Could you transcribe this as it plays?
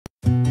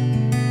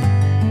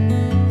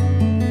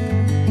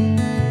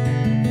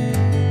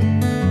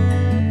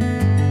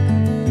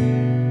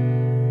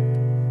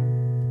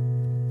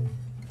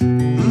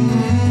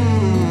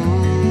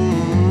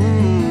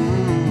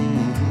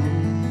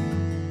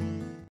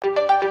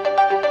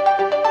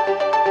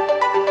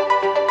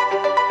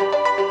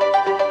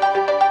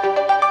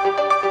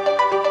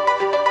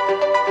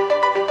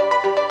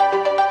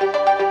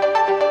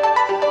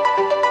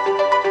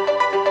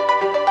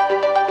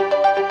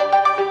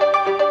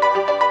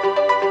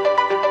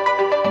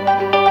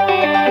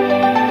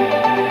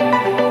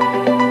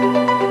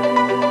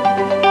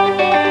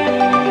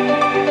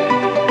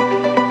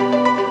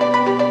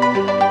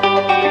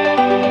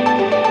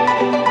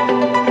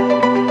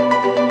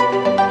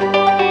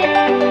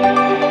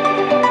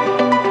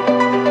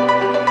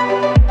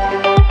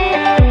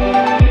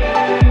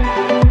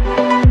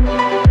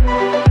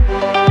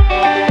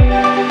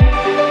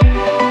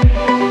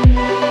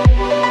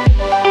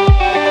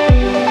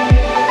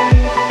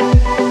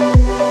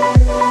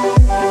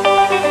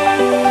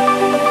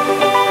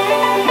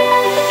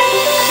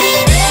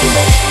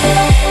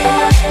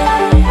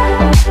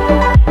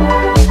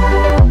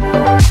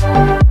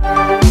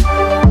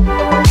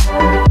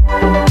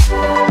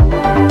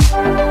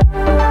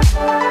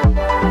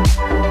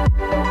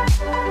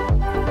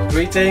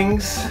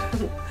Greetings.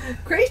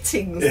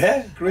 Greetings.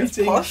 Yeah,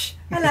 greetings. Posh.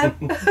 Hello.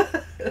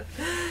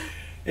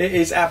 It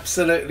is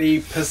absolutely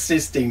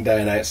persisting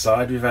down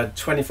outside. We've had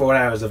 24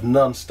 hours of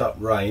non-stop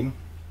rain.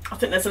 I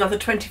think there's another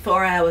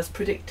 24 hours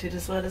predicted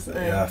as well, isn't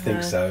there? Yeah, I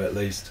think so, at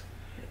least.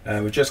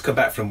 We've just come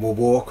back from a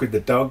walk with the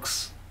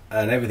dogs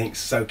and everything's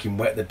soaking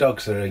wet. The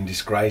dogs are in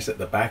disgrace at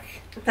the back.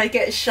 They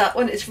get shut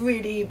when it's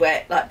really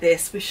wet like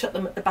this. We shut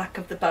them at the back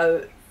of the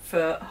boat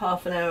for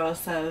half an hour or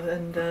so,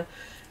 and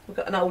we've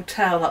got an old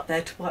towel up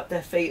there to wipe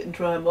their feet and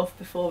dry them off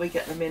before we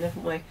get them in,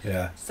 haven't we?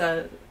 Yeah.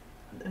 So,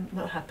 I'm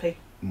not happy.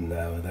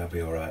 No, they'll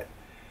be all right.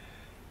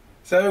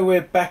 So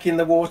we're back in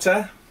the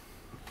water.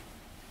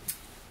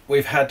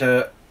 We've had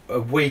a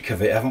week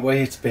of it, haven't we?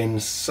 It's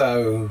been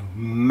so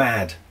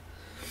mad.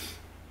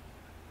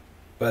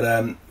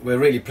 But we're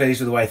really pleased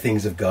with the way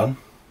things have gone.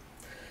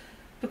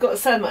 We got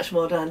so much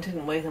more done,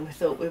 didn't we, than we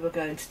thought we were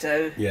going to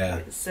do.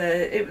 Yeah.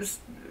 It was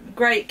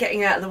great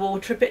getting out of the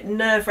water, a bit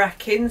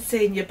nerve-wracking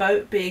seeing your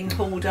boat being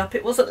pulled up.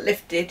 It wasn't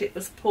lifted, it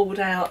was pulled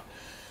out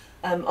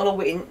on a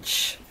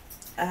winch.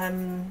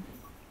 And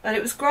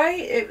it was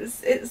great. It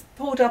was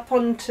pulled up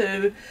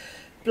onto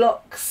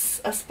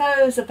blocks, I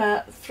suppose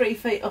about 3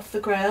 feet off the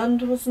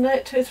ground, wasn't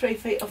it? 2 or 3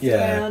 feet off the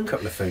ground. Yeah, a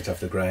couple of feet off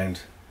the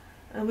ground.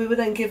 And we were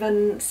then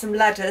given some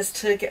ladders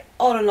to get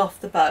on and off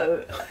the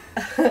boat.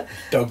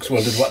 Dogs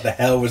wondered what the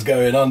hell was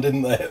going on,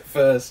 didn't they, at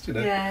first? You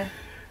know? Yeah.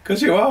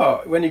 Because you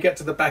are, when you get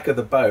to the back of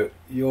the boat,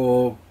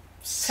 you're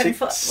 7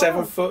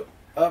 foot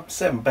up,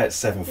 about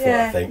 7 foot,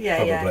 I think,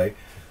 probably. Yeah.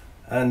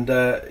 And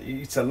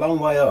it's a long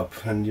way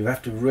up, and you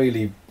have to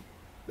really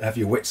have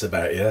your wits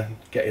about you,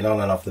 getting on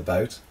and off the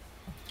boat.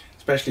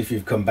 Especially if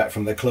you've come back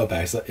from the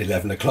clubhouse at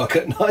 11 o'clock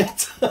at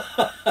night.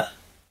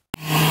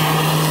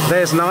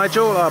 There's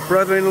Nigel, our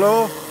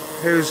brother-in-law,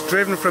 who's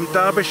driven from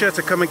Derbyshire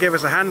to come and give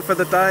us a hand for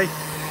the day.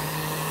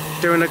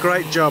 Doing a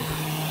great job.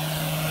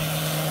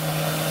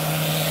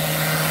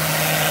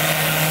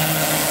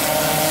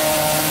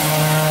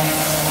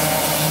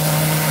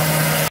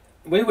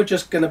 We were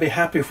just going to be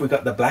happy if we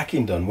got the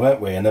blacking done,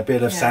 weren't we? And a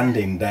bit of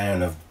sanding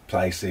down of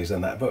places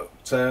and that. But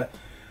the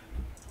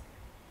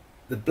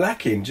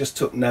blacking just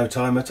took no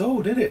time at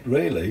all, did it,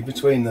 really?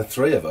 Between the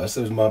three of us,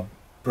 there was my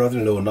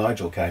brother-in-law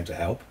Nigel came to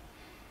help.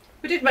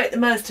 We did make the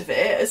most of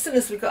it. As soon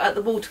as we got out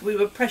of the water, we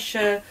were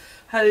pressure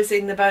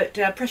hosing the boat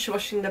down, pressure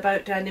washing the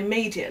boat down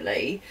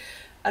immediately,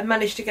 and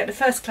managed to get the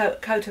first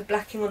coat of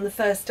blacking on the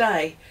first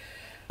day.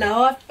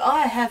 Now,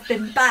 I have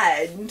been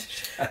banned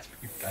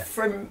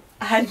from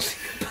handling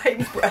a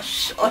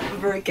paintbrush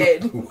over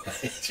again.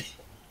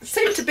 It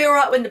seemed to be all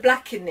right when the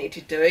blacking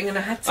needed doing, and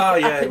I had to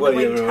get up in the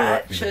wind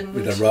hatch and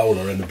with a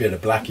roller and a bit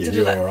of blacking.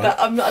 You're all right. But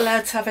I'm not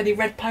allowed to have any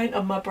red paint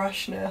on my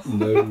brush now.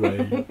 No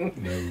way,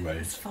 no way.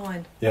 It's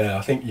fine. Yeah,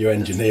 I think you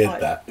engineered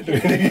that.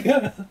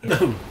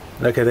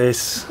 Look at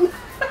this.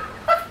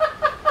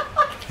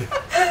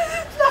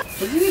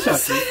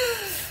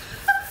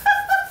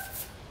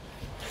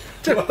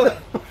 Can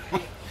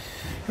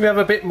we have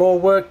a bit more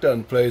work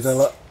done, please, and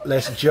a lot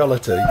less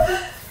jollity?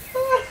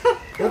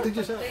 What did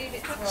you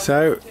say?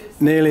 So,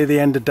 nearly the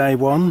end of day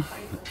one,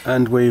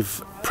 and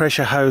we've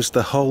pressure hosed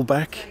the hull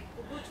back,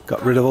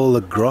 got rid of all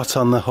the grot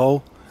on the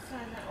hull,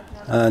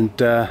 and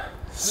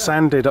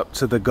sanded up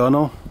to the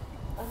gunnel.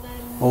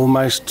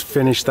 Almost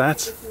finished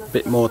that. A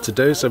bit more to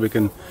do, so we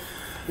can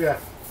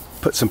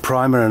put some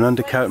primer and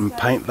undercoat and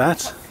paint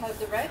that.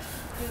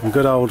 And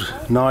good old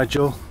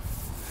Nigel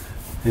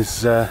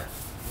is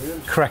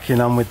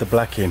cracking on with the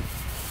blacking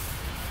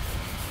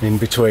in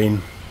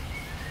between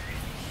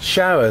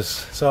showers,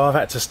 so I've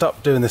had to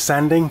stop doing the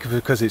sanding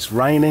because it's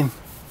raining.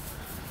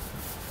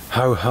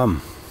 Ho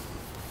hum.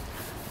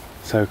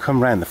 So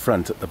come round the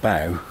front at the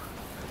bow,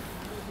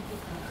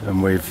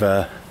 and we've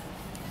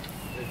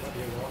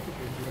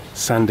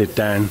sanded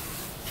down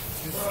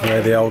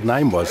where the old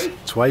name was,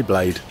 Tway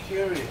Blade.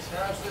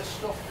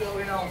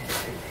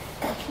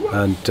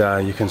 And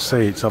you can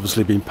see it's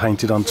obviously been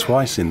painted on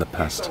twice in the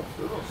past.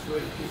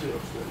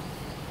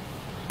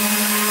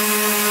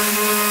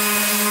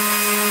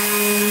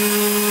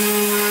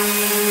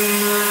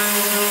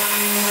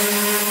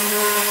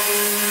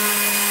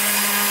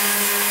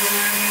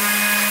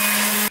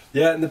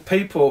 Yeah, and the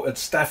people at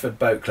Stafford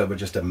Boat Club were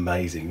just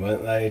amazing,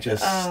 weren't they?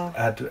 Just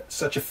had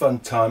such a fun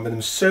time with them.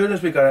 As soon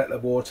as we got out of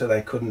the water,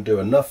 they couldn't do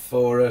enough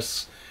for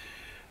us.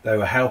 They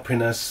were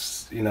helping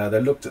us, you know,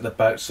 they looked at the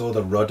boat, saw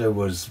the rudder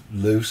was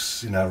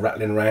loose, you know,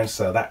 rattling around,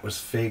 so that was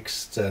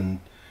fixed, and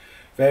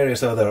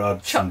various other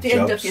odds and jobs. Chopped the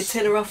end of your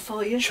tiller off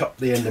for you. Chopped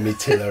the end of my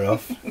tiller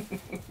off,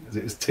 because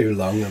it was too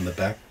long on the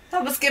back. I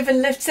was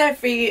given lifts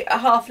every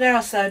half an hour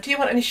or so. Do you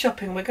want any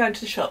shopping? We're going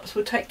to the shops.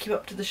 We'll take you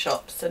up to the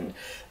shops, and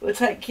we'll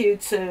take you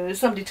to...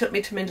 Somebody took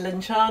me to Mindle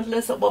and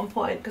Chandler's at one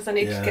point because I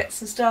needed to get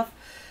some stuff.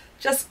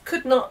 Just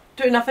could not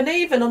do enough. And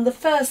even on the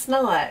first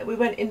night, we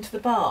went into the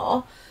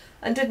bar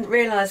and didn't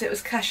realise it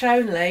was cash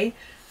only.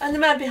 And the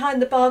man behind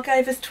the bar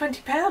gave us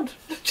 £20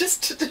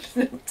 just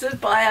to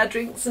buy our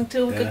drinks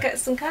until we could get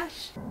some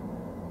cash.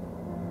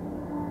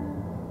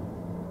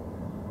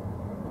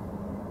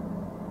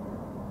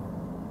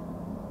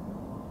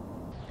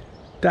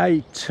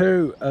 Day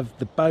 2 of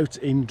the boat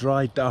in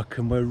dry dock,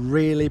 and we're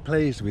really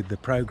pleased with the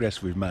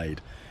progress we've made.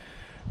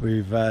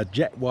 We've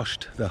jet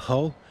washed the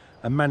hull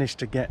and managed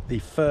to get the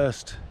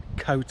first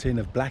coating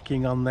of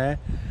blacking on there,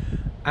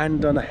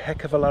 and done a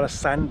heck of a lot of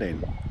sanding,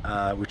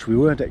 which we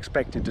weren't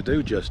expecting to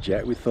do just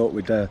yet. We thought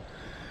we'd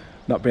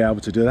not be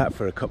able to do that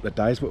for a couple of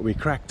days, but we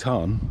cracked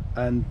on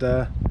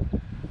and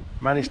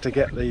managed to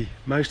get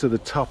most of the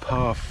top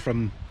half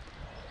from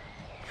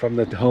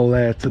the hull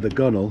there to the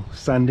gunnel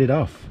sanded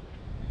off.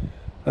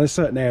 And there's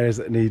certain areas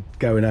that need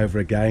going over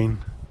again,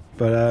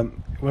 but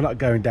we're not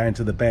going down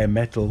to the bare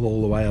metal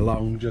all the way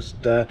along, just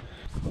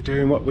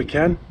doing what we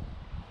can,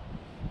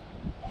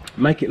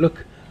 make it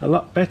look a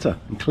lot better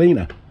and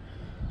cleaner.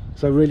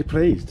 So really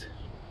pleased.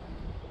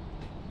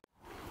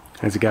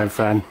 How's it going,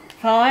 Fran?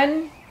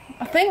 Fine,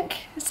 I think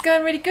it's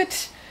going really good.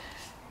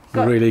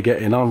 We're really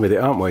getting on with it,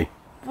 aren't we?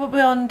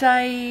 We're on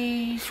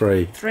day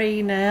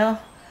 3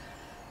 now.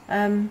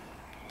 2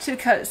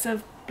 coats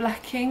of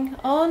blacking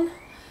on.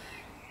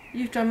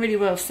 You've done really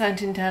well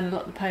sanding down a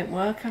lot of the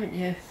paintwork, haven't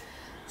you?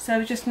 So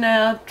we're just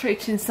now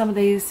treating some of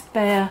these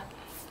bare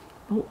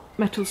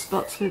metal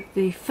spots with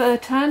the fur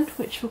tan,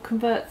 which will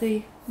convert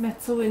the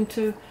metal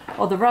into,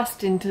 or the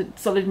rust into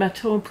solid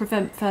metal and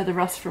prevent further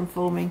rust from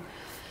forming.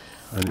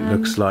 And it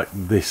looks like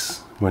this,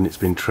 when it's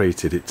been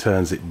treated, it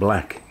turns it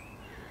black,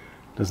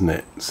 doesn't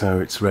it?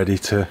 So it's ready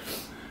to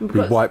be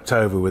wiped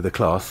over with a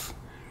cloth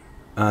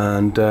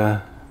and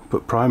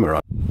put primer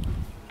on.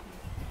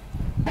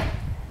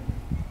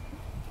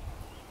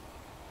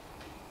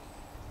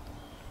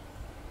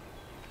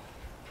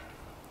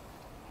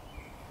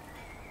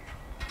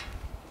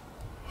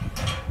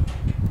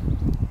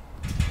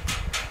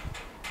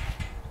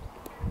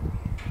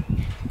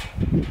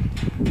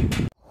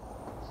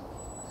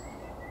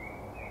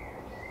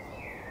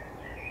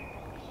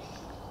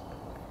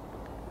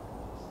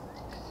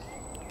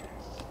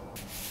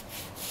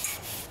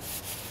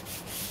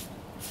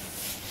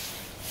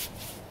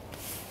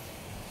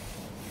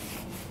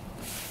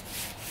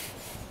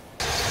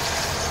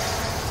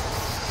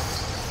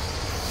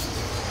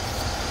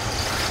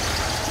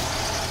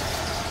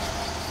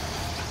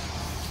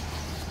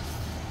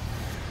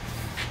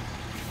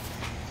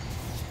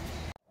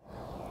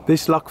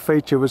 This lock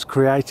feature was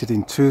created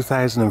in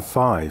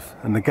 2005,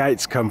 and the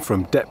gates come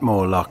from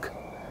Deptmore Lock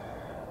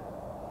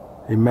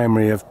in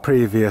memory of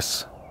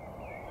previous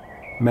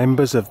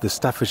members of the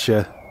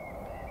Staffordshire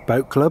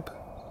Boat Club.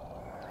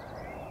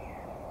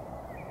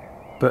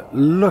 But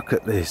look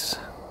at this.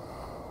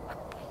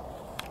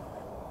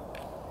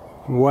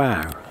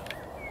 Wow.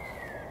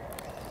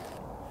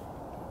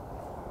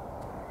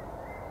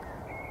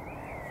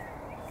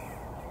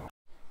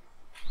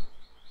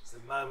 It's the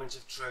moment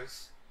of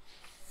truth.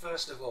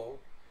 First of all,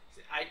 it's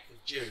the 8th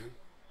of June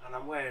and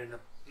I'm wearing a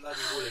bloody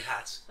woolly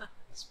hat.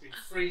 It's been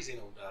freezing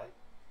all day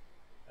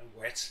and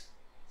wet.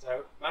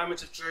 So,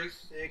 moment of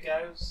truth, here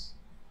goes,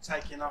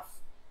 taking off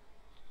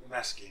the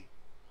masking.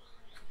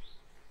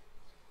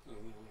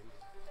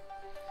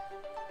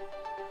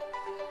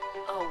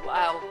 Oh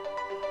wow.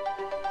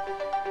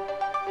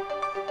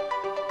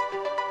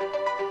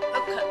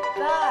 Look at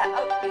that,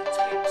 up your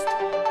tips,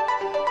 Tom.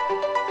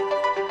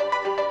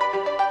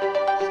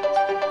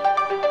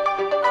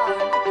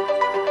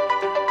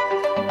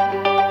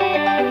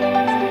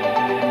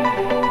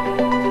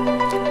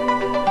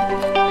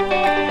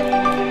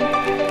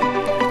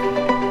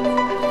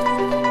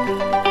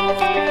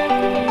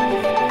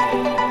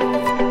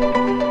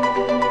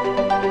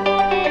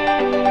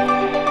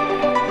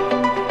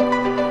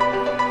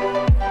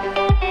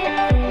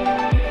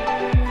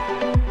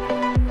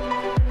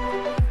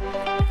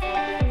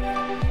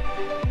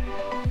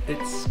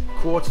 It's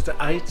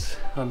 7:45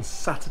 on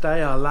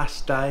Saturday, our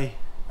last day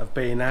of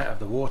being out of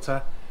the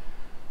water.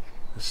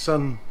 The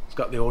sun's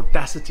got the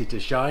audacity to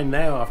shine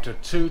now after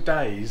 2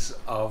 days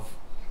of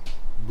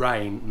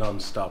rain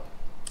non-stop.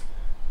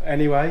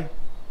 Anyway,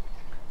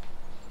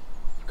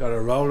 got a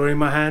roller in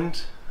my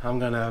hand. I'm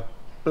gonna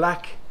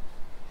black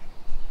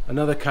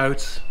another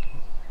coat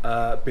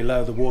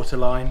below the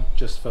waterline,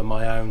 just for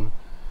my own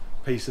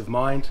peace of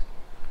mind,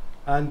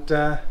 and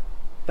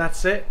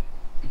that's it.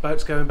 The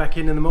boat's going back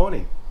in the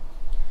morning.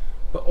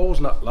 But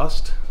all's not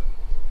lost,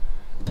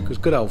 because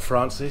good old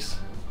Francis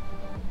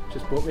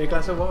just bought me a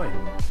glass of wine.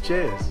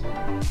 Cheers.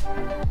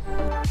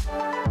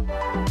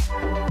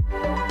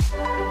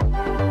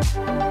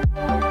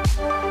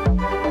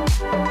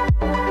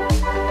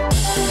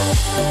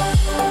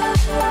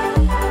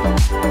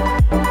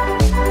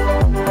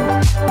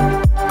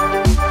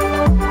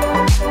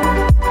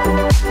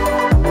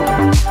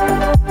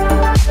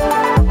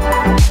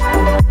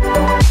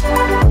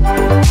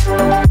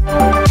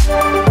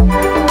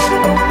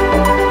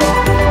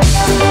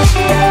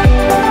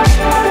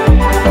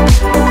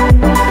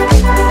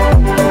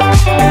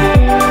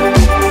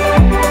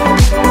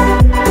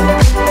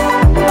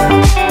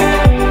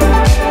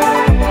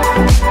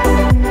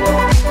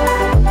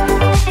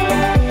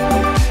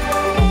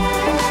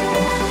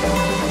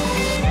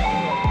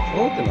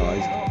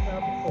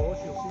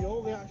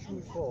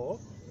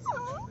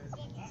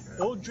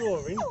 all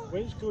drawing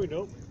when it's going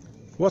up.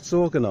 What's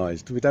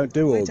organised? We don't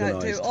do organised.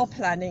 We don't do or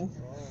planning.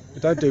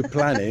 We don't do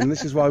planning.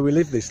 This is why we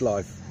live this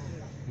life.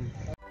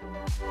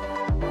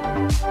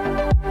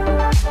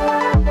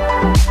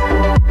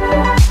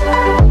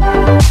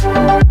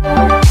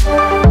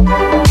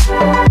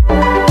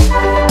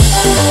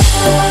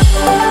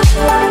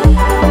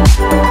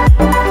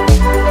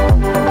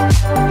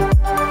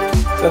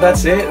 So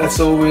that's it, that's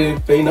all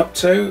we've been up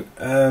to,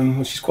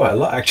 which is quite a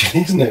lot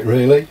actually, isn't it,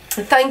 really?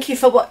 Thank you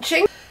for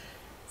watching.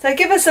 So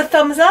give us a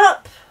thumbs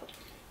up.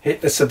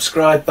 Hit the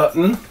subscribe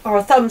button. Or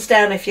a thumbs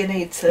down if you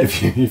need to.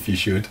 If you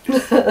should.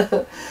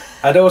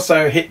 And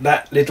also hit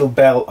that little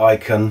bell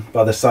icon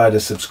by the side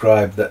of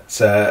subscribe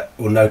that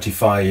will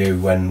notify you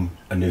when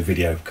a new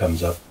video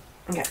comes up.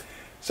 Okay.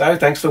 So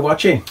thanks for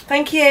watching.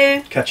 Thank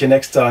you. Catch you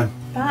next time.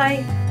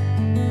 Bye.